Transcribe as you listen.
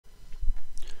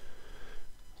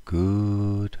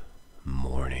Good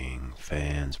morning,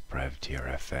 fans.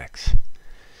 PrivateerFX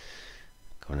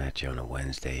going at you on a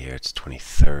Wednesday here. It's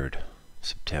 23rd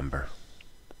September.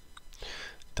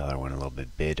 Dollar went a little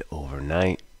bit bid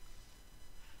overnight.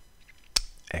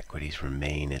 Equities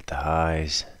remain at the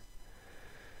highs.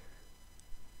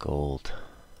 Gold,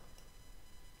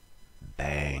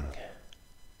 bang.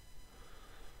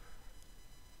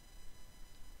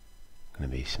 Going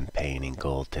to be some pain in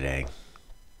gold today.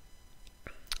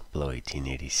 Below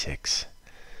 1886.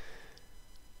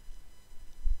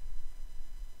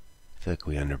 I feel like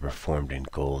we underperformed in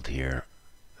gold here.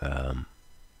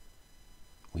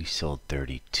 We sold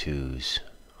 32s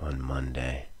on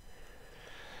Monday.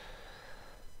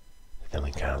 Then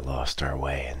we kind of lost our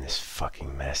way in this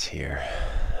fucking mess here.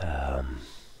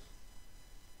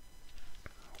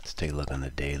 Let's take a look on the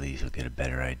dailies. We'll get a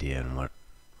better idea on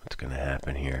what's going to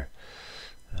happen here.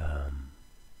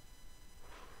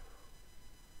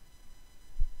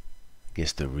 I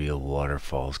guess the real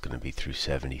waterfall is going to be through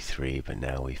 73, but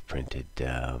now we've printed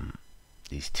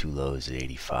these two lows at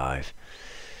 85.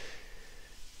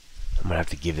 I'm going to have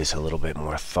to give this a little bit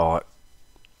more thought,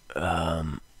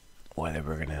 whether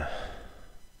we're going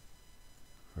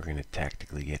to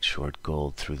tactically get short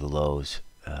gold through the lows.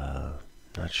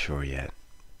 Not sure yet,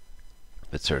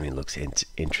 but certainly looks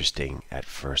interesting at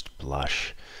first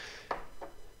blush.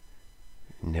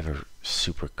 Never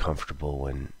super comfortable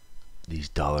when these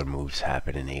dollar moves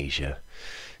happen in Asia.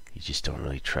 You just don't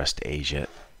really trust Asia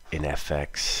in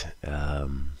FX,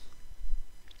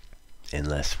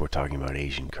 unless we're talking about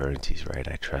Asian currencies, right?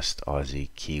 I trust Aussie,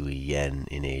 Kiwi, Yen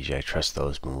in Asia. I trust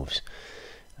those moves,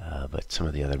 but some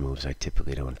of the other moves I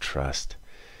typically don't trust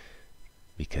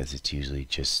because it's usually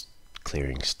just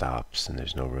clearing stops and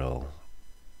there's no real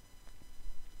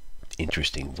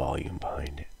interesting volume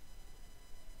behind it.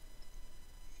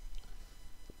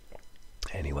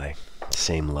 Anyway,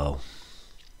 same low.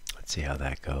 Let's see how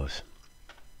that goes.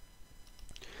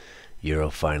 Euro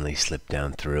finally slipped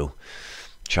down through.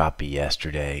 Choppy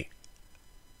yesterday.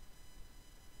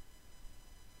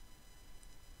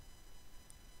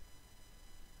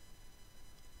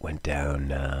 Went down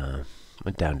to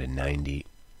 90,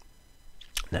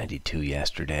 92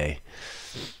 yesterday.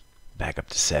 Back up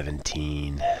to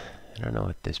 17. I don't know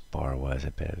what this bar was. I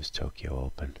bet it was Tokyo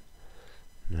Open.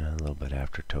 No, a little bit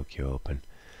after Tokyo Open.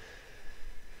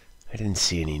 I didn't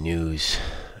see any news.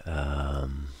 To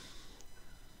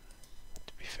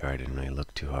be fair, I didn't really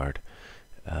look too hard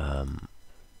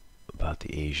about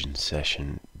the Asian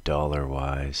session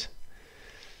dollar-wise.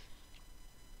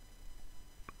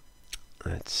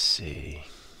 Let's see.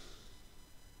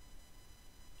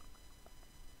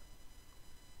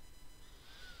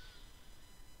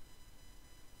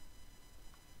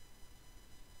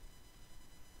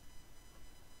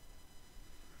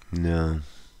 No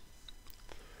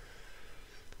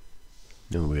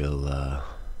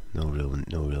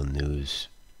real news.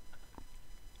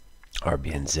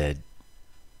 RBNZ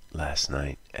last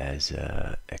night, as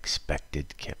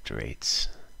expected, kept rates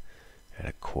at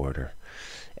a quarter.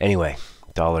 Anyway,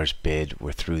 dollars bid.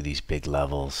 We're through these big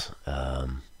levels.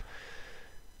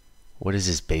 What does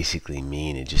this basically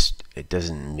mean? It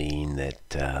doesn't mean that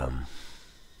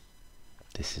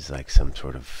this is like some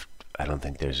sort of, I don't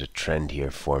think there's a trend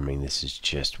here forming. This is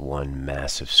just one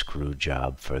massive screw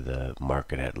job for the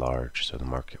market at large. So the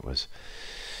market was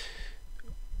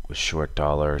short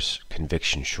dollars,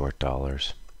 conviction short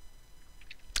dollars,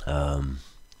 and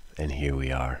here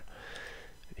we are.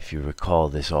 If you recall,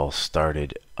 this all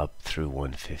started up through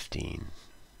 115.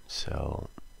 So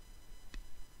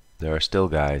there are still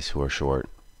guys who are short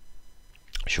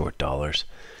dollars,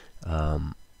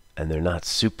 and they're not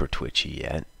super twitchy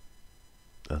yet.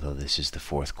 Although this is the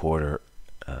fourth quarter,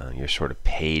 you're sort of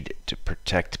paid to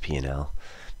protect P&L.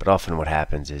 But often what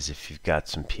happens is if you've got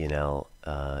some P&L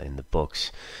in the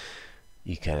books,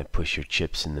 you kind of push your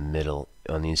chips in the middle.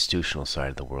 On the institutional side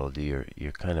of the world, you're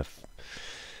kind of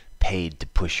paid to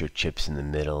push your chips in the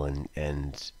middle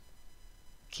and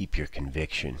keep your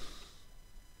conviction.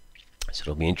 So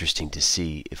it'll be interesting to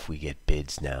see if we get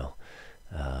bids now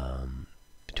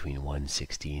between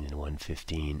 116 and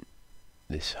 115.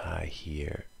 This high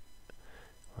here,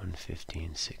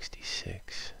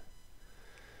 115.66.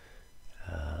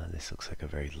 This looks like a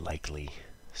very likely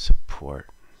support.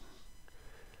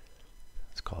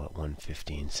 Let's call it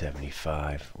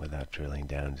 115.75 without drilling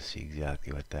down to see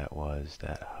exactly what that was,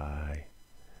 that high.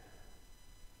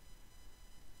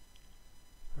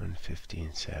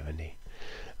 115.70.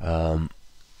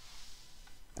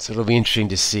 So it'll be interesting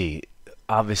to see.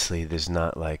 Obviously, there's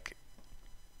no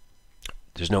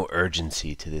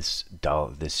urgency to this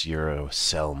euro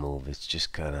sell move. It's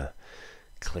just kind of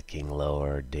clicking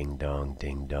lower, ding dong,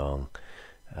 ding dong.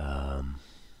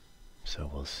 So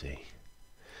we'll see.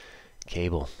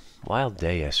 Cable, wild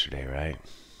day yesterday, right?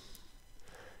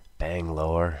 Bang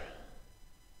lower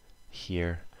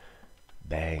here,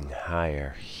 bang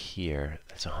higher here.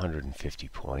 That's 150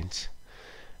 points.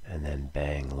 And then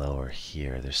bang lower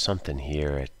here. There's something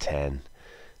here at 10.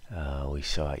 We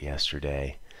saw it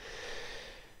yesterday.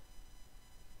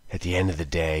 At the end of the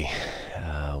day,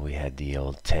 we had the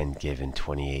old 10 given,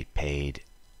 28 paid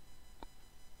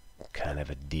kind of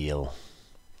a deal.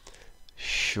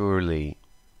 Surely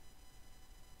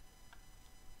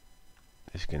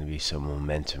there's going to be some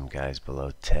momentum, guys,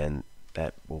 below 10.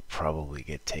 That will probably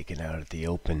get taken out at the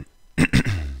open.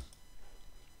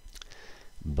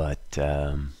 But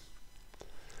gun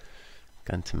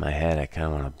to my head, I kind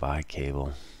of want to buy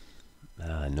cable.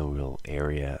 No real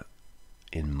area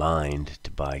in mind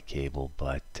to buy cable,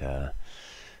 but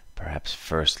perhaps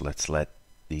first let's let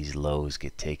these lows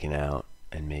get taken out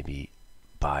and maybe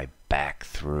buy back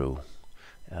through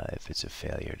if it's a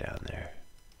failure down there.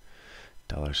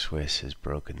 Dollar Swiss has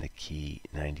broken the key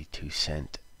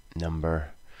 92-cent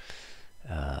number.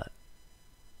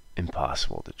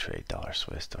 Impossible to trade dollar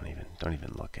Swiss. Don't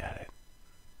even look at it.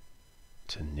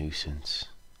 It's a nuisance.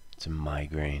 It's a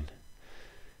migraine.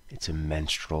 It's a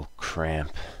menstrual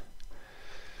cramp.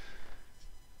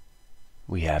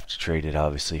 We have to trade it,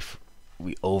 obviously.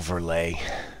 We overlay.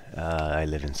 I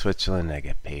live in Switzerland. I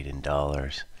get paid in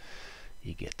dollars.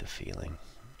 You get the feeling.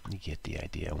 You get the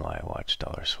idea why I watch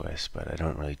dollar Swiss, but I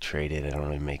don't really trade it. I don't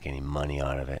really make any money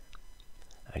out of it.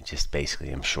 I just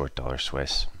basically am short dollar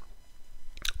Swiss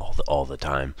all the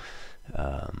time.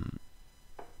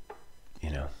 You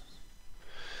know,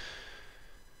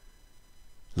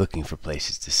 looking for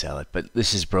places to sell it. But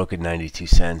this is broken 92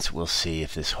 cents. We'll see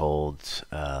if this holds.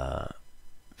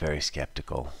 Very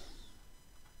skeptical.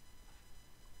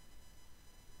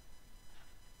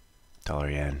 Dollar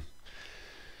yen.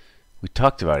 We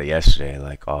talked about it yesterday.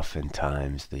 Like,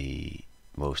 oftentimes the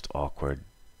most awkward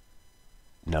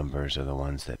numbers are the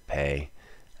ones that pay.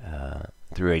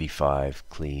 Through 85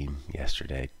 clean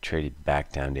yesterday. Traded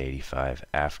back down to 85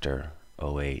 after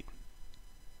 08.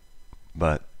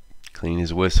 But clean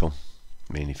as a whistle.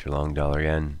 I mean, if you're long dollar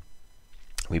yen,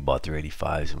 we bought through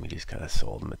 85s and we just kind of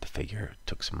sold them at the figure.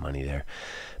 Took some money there.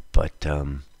 But,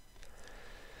 you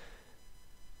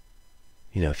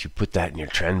know, if you put that in your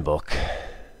trend book,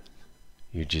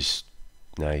 you're just,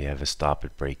 now you have a stop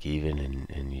at break even,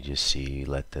 and you just see,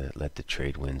 let the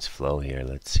trade winds flow here.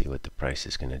 Let's see what the price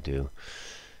is going to do.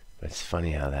 But it's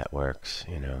funny how that works,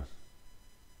 you know.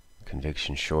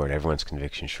 Conviction short. Everyone's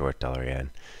conviction short dollar yen.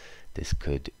 This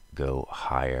could go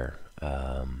higher.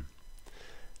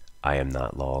 I am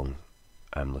not long.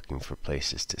 I'm looking for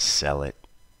places to sell it.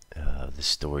 The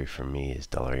story for me is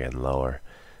dollar yen lower.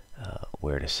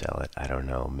 Where to sell it, I don't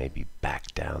know. Maybe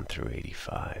back down through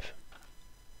 85.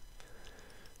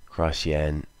 Cross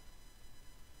yen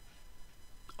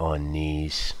on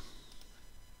knees.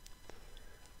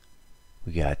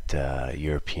 We got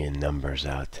European numbers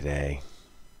out today.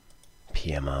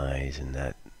 PMIs and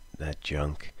that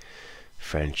junk.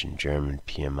 French and German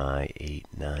PMI 8,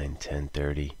 9, 10,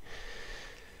 30.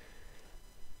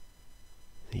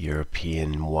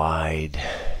 European-wide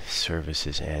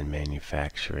services and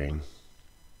manufacturing.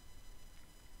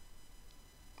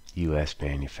 U.S.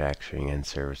 manufacturing and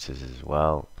services as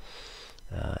well.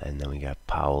 And then we got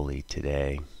Powley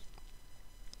today.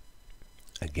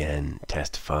 Again,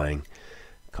 testifying.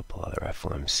 A couple other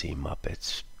FOMC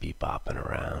Muppets bebopping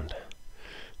around.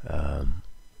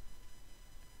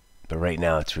 But right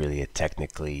now it's really a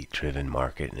technically driven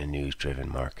market and a news driven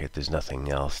market. There's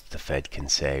nothing else the Fed can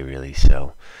say really,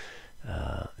 so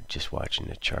just watching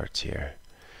the charts here.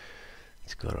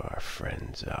 Let's go to our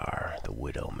friend ZAR, the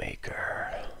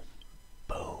Widowmaker.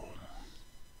 Boom.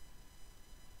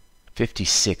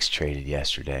 56 traded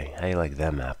yesterday. How you like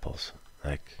them apples?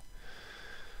 Like,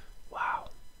 wow.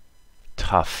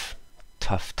 Tough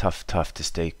to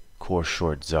stay core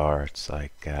short ZAR. It's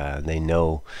like they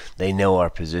know our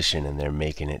position and they're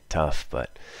making it tough.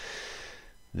 But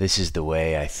this is the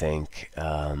way I think.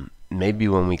 Maybe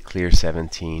when we clear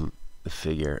 17, the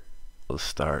figure will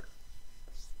start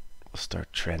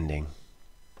trending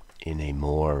in a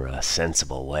more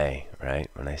sensible way, right?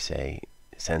 When I say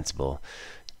sensible,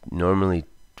 normally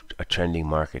a trending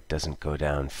market doesn't go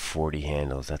down 40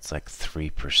 handles. That's like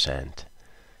 3%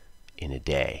 in a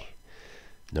day.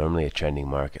 Normally a trending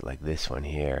market like this one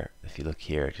here, if you look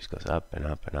here, it just goes up and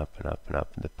up and up and up and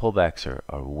up. The pullbacks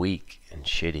are weak and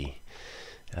shitty.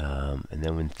 And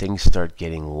then when things start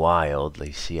getting wild, like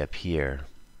you see up here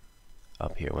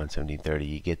 117.30,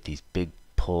 you get these big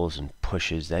pulls and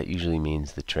pushes, that usually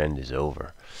means the trend is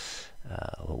over.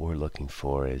 What we're looking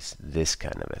for is this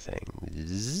kind of a thing.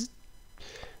 Zzz.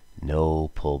 No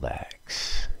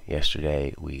pullbacks.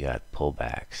 Yesterday we got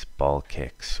pullbacks, ball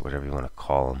kicks, whatever you want to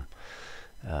call them.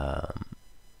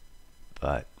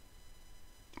 But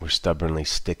we're stubbornly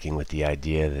sticking with the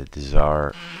idea that the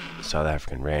ZAR, South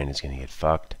African Rand, is going to get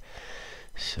fucked.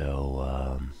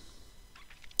 So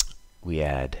we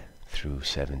add through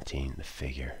 17 the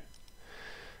figure.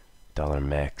 Dollar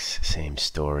MEX, same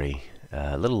story.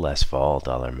 A little less vol,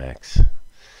 dollar MEX.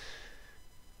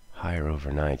 Higher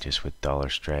overnight just with dollar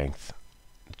strength.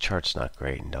 The chart's not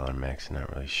great in dollar MEX. I'm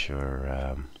not really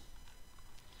sure.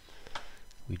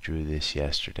 We drew this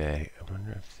yesterday. I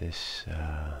wonder if this...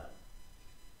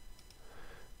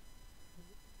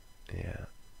 yeah,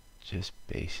 just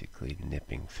basically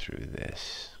nipping through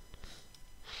this.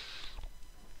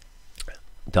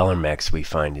 Dollar MEX we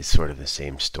find is sort of the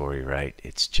same story, right?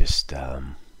 It's just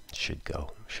should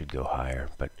go higher,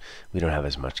 but we don't have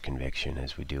as much conviction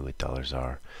as we do with dollar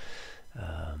ZAR.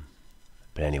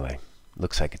 But anyway,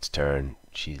 looks like it's turned.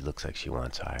 She looks like she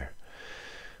wants higher.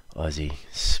 Aussie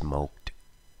smoked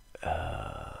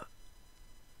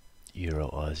Euro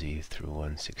Aussie through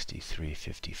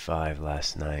 163.55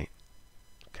 last night.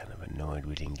 Kind of annoyed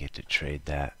we didn't get to trade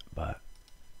that, but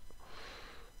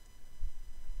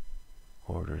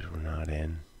orders were not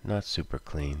in. Not super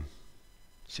clean.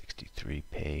 63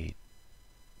 paid,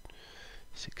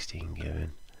 16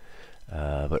 given.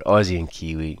 But Aussie and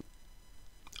Kiwi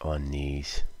on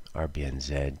knees.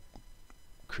 RBNZ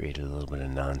created a little bit of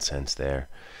nonsense there.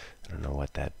 I don't know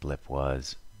what that blip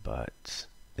was, but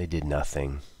they did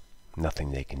nothing.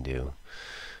 Nothing they can do.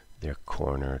 They're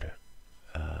cornered.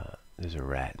 There's a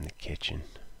rat in the kitchen.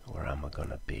 Where am I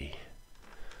gonna be?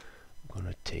 I'm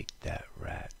gonna take that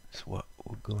rat. That's what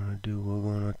we're gonna do. We're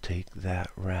gonna take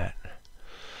that rat.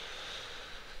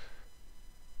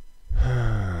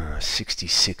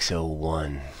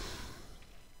 66.01.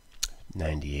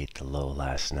 98 the low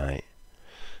last night.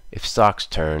 If stocks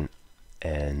turn,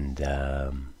 and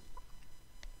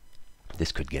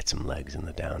this could get some legs in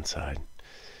the downside.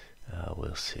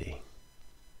 We'll see.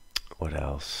 What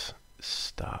else?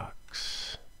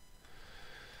 Stocks.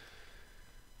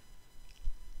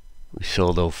 We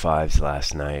sold 05s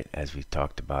last night, as we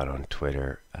talked about on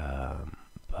Twitter,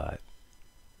 but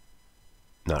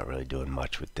not really doing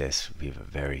much with this. We have a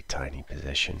very tiny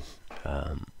position.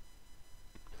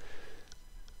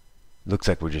 Looks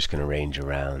like we're just going to range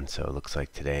around, so it looks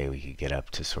like today we could get up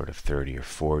to sort of 30 or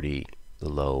 40. The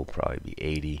low will probably be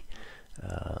 80.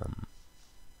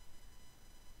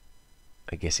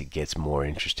 I guess it gets more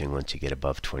interesting once you get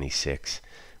above 26.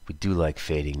 We do like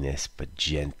fading this, but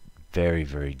very,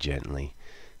 very gently.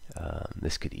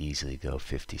 This could easily go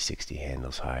 50, 60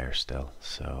 handles higher still.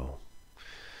 So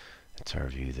that's our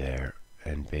view there.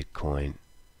 And Bitcoin,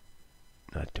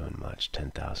 not doing much,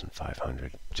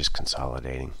 10,500, just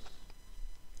consolidating.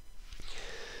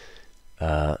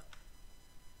 As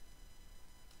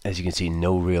you can see,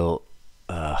 no real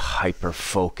hyper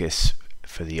focus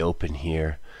for the open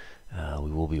here.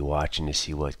 We will be watching to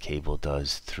see what cable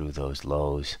does through those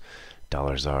lows.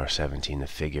 Dollar ZAR 17, the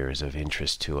figure, is of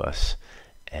interest to us.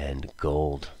 And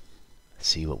gold,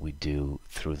 see what we do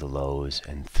through the lows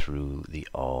and through the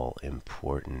all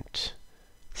important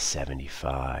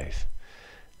 75.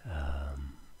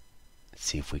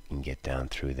 See if we can get down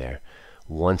through there.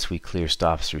 Once we clear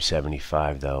stops through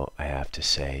 75, though, I have to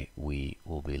say we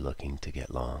will be looking to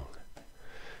get long.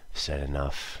 Said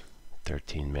enough.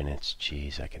 13 minutes.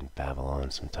 Geez, I can babble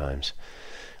on sometimes.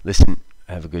 Listen,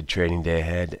 have a good trading day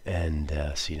ahead, and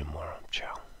see you tomorrow.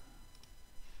 Ciao.